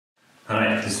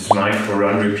Hi, this is Mike for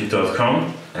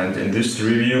RunRepeat.com, and in this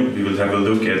review we will have a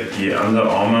look at the Under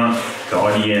Armour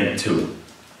Guardian 2.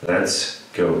 Let's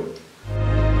go!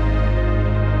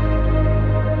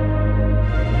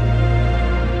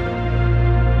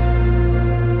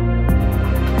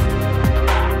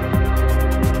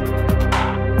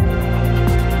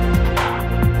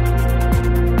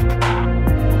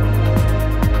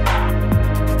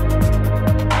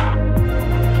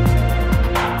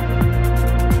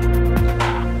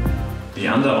 The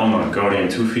Under Armour Guardian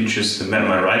 2 features the Map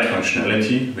My Ride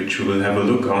functionality, which we will have a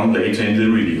look on later in the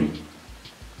review.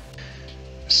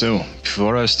 So,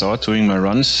 before I start doing my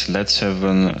runs, let's have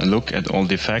a look at all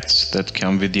the facts that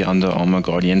come with the Under Armour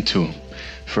Guardian 2.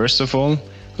 First of all,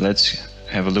 let's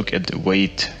have a look at the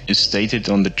weight. It's stated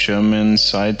on the German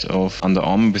side of Under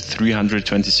Armour with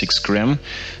 326 gram,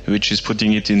 which is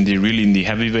putting it in the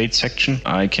heavyweight section.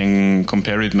 I can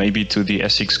compare it maybe to the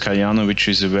Essex Cayano, which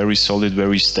is a very solid,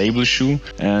 very stable shoe,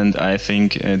 and I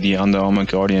think the Under Armour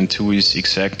Guardian 2 is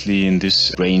exactly in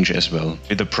this range as well.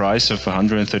 With a price of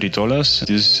 $130,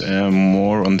 this is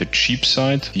more on the cheap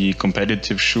side. The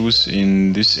competitive shoes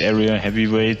in this area,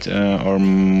 heavyweight, are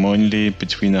mainly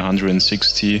between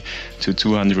 $160 to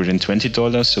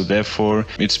 $220, so therefore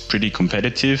it's pretty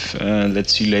competitive.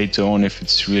 Let's see later on if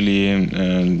it's really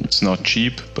it's not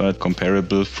cheap, but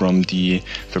comparable from the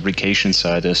fabrication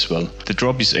side as well. The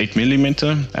drop is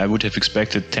 8mm. I would have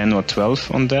expected 10 or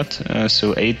 12 on that,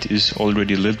 so 8 is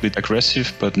already a little bit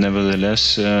aggressive, but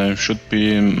nevertheless should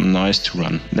be nice to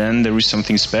run. Then there is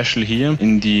something special here.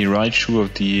 In the right shoe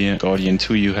of the Guardian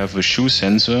 2 you have a shoe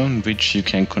sensor which you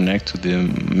can connect to the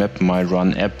Map My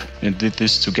Run app. I did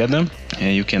this together.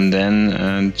 You can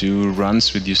then do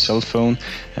runs with your cell phone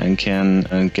and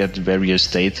can get various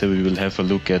data we will have a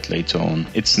look at later on.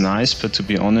 It's nice, but to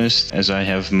be honest, as I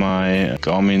have my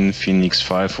Garmin Fenix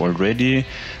 5 already,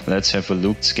 let's have a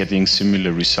look at getting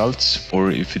similar results,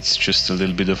 or if it's just a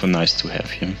little bit of a nice to have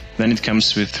here. Then it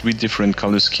comes with 3 different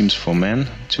color schemes for men,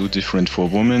 2 different for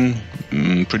women.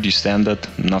 Pretty standard,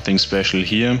 nothing special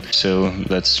here, so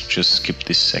let's just skip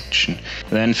this section.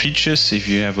 Then features, if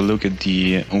you have a look at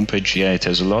the homepage, yeah, it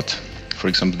has a lot. For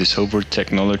example, this HOVR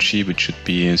technology, which should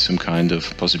be some kind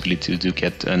of possibility to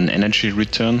get an energy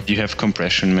return. You have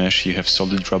compression mesh, you have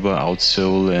solid rubber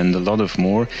outsole, and a lot of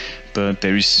more. But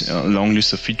there is a long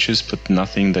list of features, but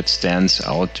nothing that stands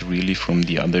out really from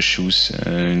the other shoes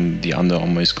the Under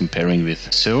Armour is comparing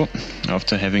with. So,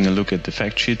 after having a look at the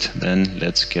fact sheet, then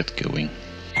let's get going.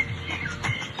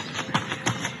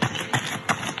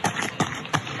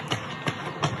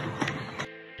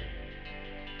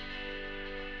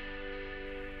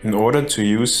 In order to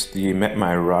use the Map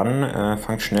My Run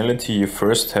functionality, you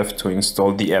first have to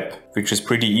install the app, which is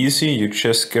pretty easy. You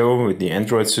just go with the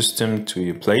Android system to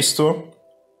your Play Store.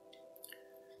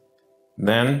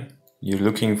 Then you're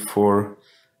looking for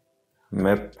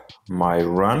Map My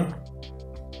Run.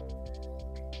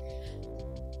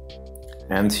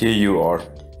 And here you are.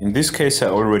 In this case I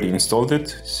already installed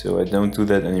it, so I don't do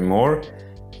that anymore.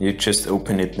 You just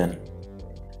open it then.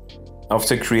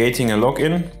 After creating a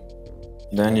login,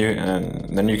 then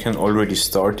you can already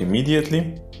start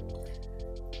immediately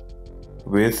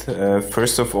with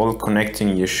first of all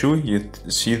connecting your shoe. You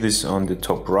see this on the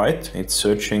top right. It's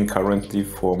searching currently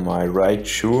for my right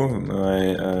shoe,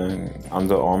 my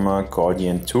Under Armour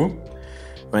Guardian 2.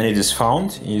 When it is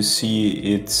found, you see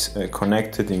it's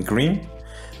connected in green,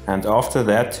 and after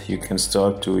that you can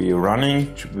start to your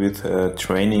running with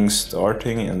training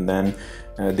starting, and then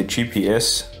the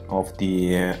GPS of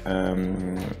the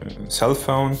cell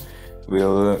phone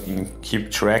will keep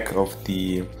track of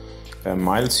the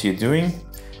miles you're doing,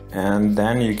 and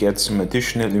then you get some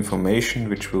additional information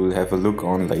which we'll have a look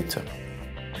on later.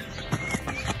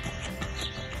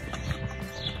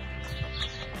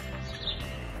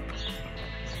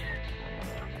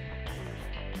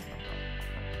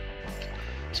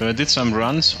 So I did some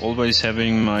runs, always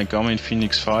having my Garmin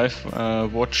Fenix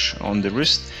 5 watch on the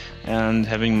wrist and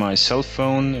having my cell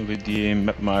phone with the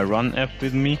Map My Run app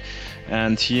with me.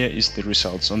 And here is the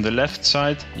results. On the left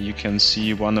side you can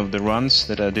see one of the runs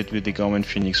that I did with the Garmin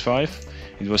Fenix 5.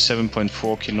 It was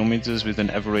 7.4 kilometers with an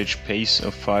average pace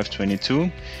of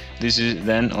 5:22. This is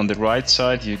then on the right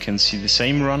side you can see the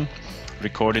same run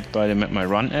recorded by the Map My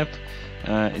Run app.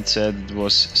 It said it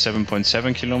was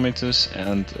 7.7 kilometers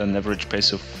and an average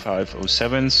pace of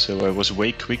 5:07, so I was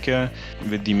way quicker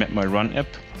with the Map My Run app.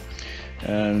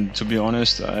 And to be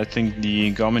honest, I think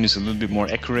the Garmin is a little bit more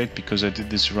accurate because I did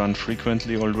this run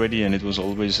frequently already, and it was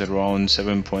always around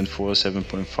 7.4,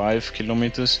 7.5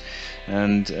 kilometers.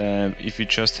 And if you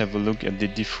just have a look at the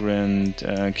different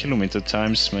kilometer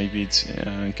times, maybe it's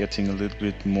getting a little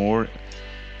bit more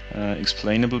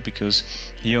explainable, because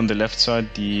here on the left side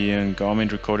the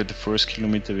Garmin recorded the first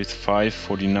kilometer with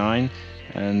 5:49,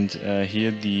 and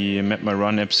here the Map My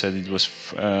Run app said it was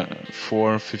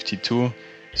 4:52.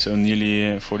 So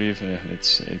nearly 40.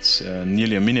 It's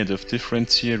nearly a minute of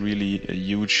difference here. Really a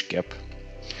huge gap.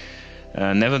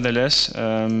 Nevertheless,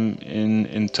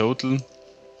 in total,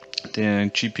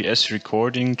 the GPS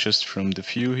recording just from the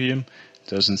view here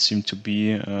doesn't seem to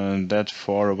be that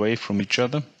far away from each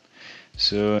other.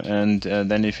 So, and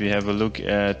then if you have a look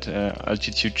at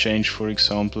altitude change, for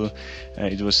example,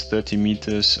 it was 30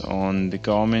 meters on the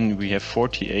Garmin. We have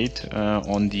 48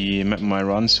 on the Map My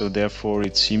Run. So therefore,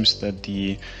 it seems that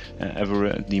the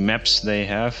maps they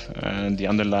have, the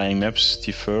underlying maps,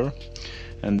 differ,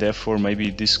 and therefore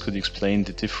maybe this could explain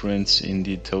the difference in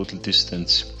the total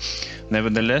distance.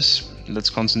 Nevertheless, let's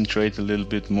concentrate a little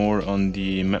bit more on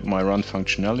the Map My Run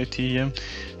functionality here.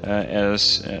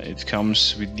 As it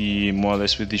comes with the more or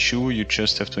less with the shoe, you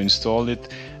just have to install it,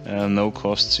 no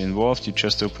costs involved. You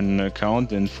just open an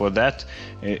account, and for that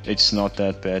it's not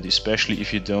that bad, especially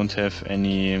if you don't have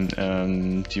any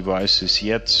devices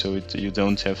yet. So you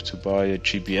don't have to buy a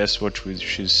GPS watch,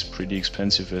 which is pretty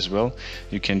expensive as well.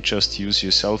 You can just use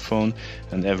your cell phone,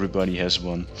 and everybody has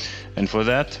one. And for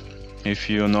that, if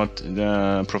you're not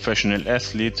a professional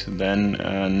athlete, then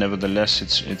nevertheless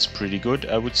it's pretty good,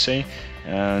 I would say.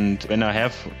 And when I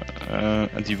have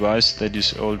a device that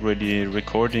is already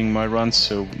recording my runs,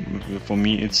 so for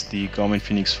me it's the Garmin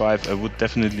Fenix 5, I would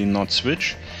definitely not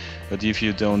switch. But if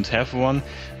you don't have one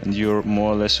and you're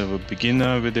more or less of a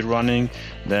beginner with the running,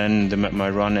 then the Map My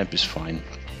Run app is fine.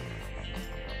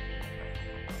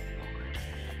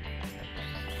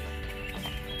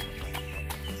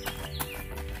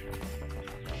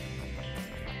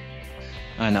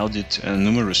 I now did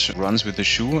numerous runs with the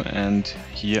shoe, and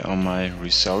here are my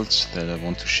results that I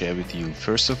want to share with you.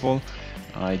 First of all,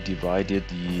 I divided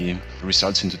the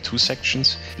results into two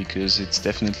sections, because it's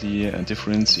definitely a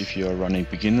difference if you are running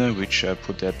beginner, which I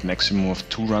put at maximum of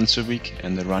 2 runs a week,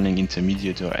 and the running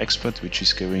intermediate or expert, which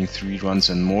is going 3 runs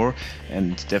and more,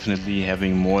 and definitely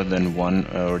having more than 1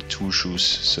 or 2 shoes.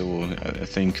 So I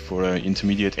think for an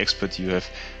intermediate expert you have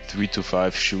 3 to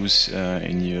 5 shoes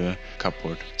in your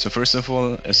cupboard. So first of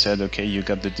all, I said, okay, you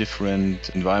got the different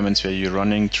environments where you're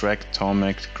running: track,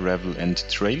 tarmac, gravel and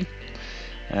trail.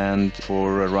 And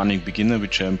for a running beginner,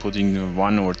 which I'm putting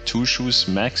 1 or 2 shoes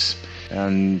max,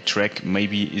 and track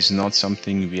maybe is not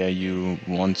something where you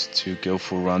want to go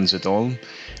for runs at all in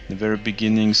the very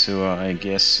beginning. So I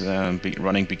guess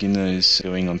running beginner is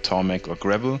going on tarmac or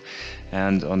gravel.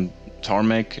 And on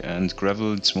tarmac and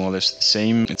gravel, it's more or less the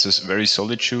same. It's a very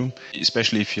solid shoe,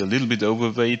 especially if you're a little bit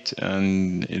overweight,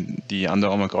 and the Under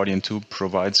Armour Guardian 2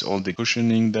 provides all the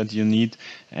cushioning that you need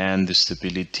and the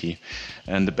stability.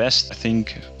 And the best, I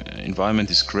think,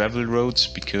 environment is gravel roads,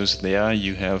 because there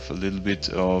you have a little bit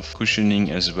of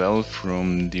cushioning as well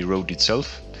from the road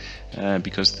itself.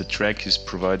 Because the track is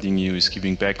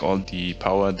giving back all the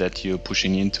power that you're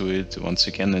pushing into it once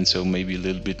again, and so maybe a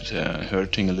little bit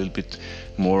hurting a little bit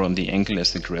more on the ankle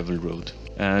as the gravel road.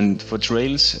 And for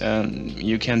trails,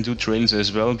 you can do trails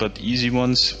as well, but easy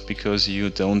ones, because you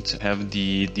don't have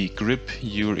the grip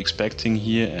you're expecting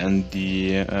here and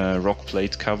the rock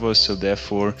plate cover, so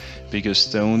therefore bigger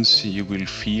stones you will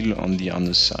feel on the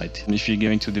underside. And if you're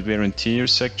going to the wear and tear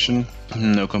section,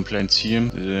 no complaints here.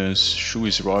 The shoe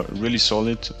is really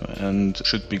solid and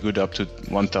should be good up to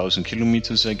 1000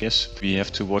 kilometers, I guess. We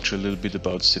have to watch a little bit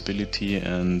about stability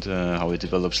and how it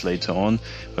develops later on,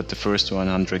 but the first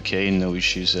 100k, no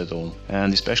issues at all.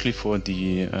 And especially for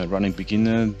the running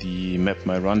beginner, the Map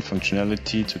My Run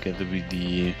functionality together with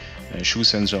the shoe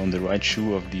sensor on the right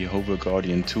shoe of the HOVR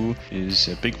Guardian 2 is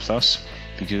a big plus,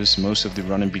 because most of the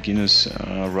running beginners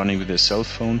are running with their cell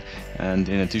phone, and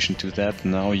in addition to that,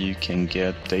 now you can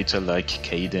get data like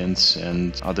cadence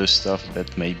and other stuff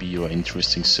that maybe you are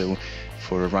interesting. So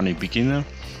for a running beginner,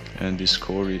 and this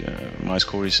score, my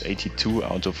score is 82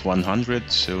 out of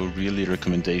 100, so really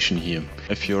recommendation here.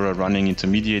 If you're a running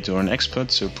intermediate or an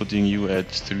expert, so putting you at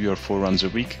 3 or 4 runs a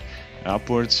week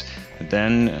upwards,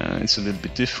 then it's a little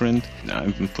bit different.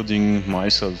 I'm putting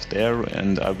myself there,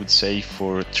 and I would say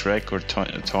for track or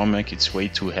tarmac it's way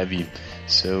too heavy.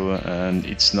 So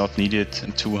it's not needed.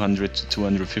 200 to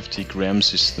 250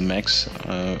 grams is the max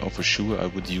of a shoe I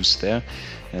would use there,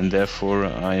 and therefore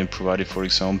I provided, for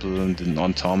example, the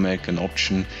non-tarmac an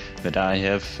option that I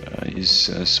have is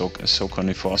a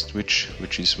Saucony Fast Twitch,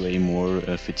 which is way more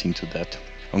fitting to that.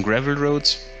 On gravel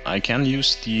roads, I can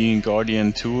use the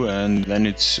Guardian 2 and then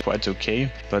it's quite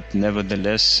okay, but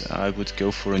nevertheless I would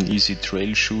go for an easy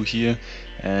trail shoe here.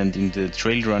 And in the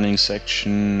trail running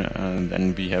section,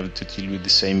 then we have to deal with the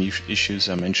same issues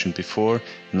I mentioned before.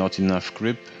 Not enough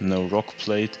grip, no rock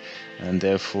plate, and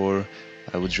therefore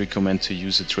I would recommend to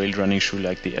use a trail running shoe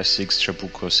like the Essex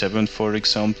Trabuco 7, for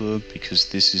example, because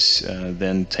this is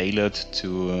then tailored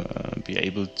to be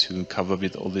able to cover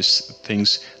with all these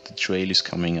things the trail is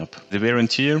coming up. The wear and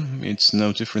tear, it's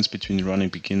no difference between running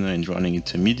beginner and running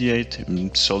intermediate.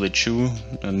 Solid shoe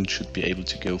and should be able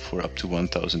to go for up to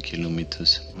 1000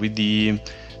 kilometers. With the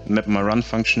Map My Run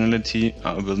functionality,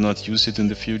 I will not use it in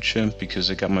the future because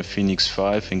I got my Phoenix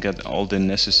 5 and got all the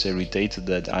necessary data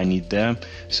that I need there.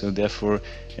 So therefore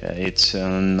it's a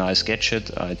nice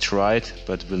gadget. I tried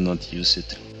but will not use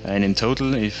it. And in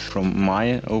total, if from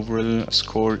my overall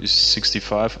score is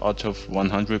 65 out of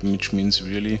 100, which means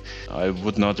really I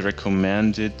would not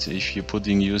recommend it if you're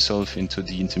putting yourself into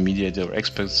the intermediate or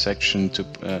expert section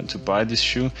to buy this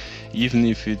shoe. Even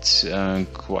if it's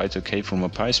quite okay from a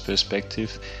price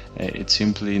perspective, it's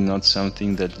simply not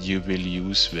something that you will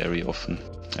use very often.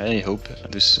 I hope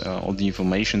this all the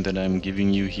information that I'm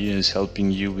giving you here is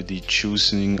helping you with the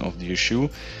choosing of your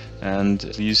shoe, and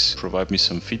please provide me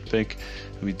some feedback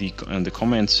with in the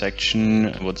comment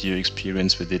section what your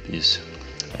experience with it is.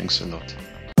 Thanks a lot.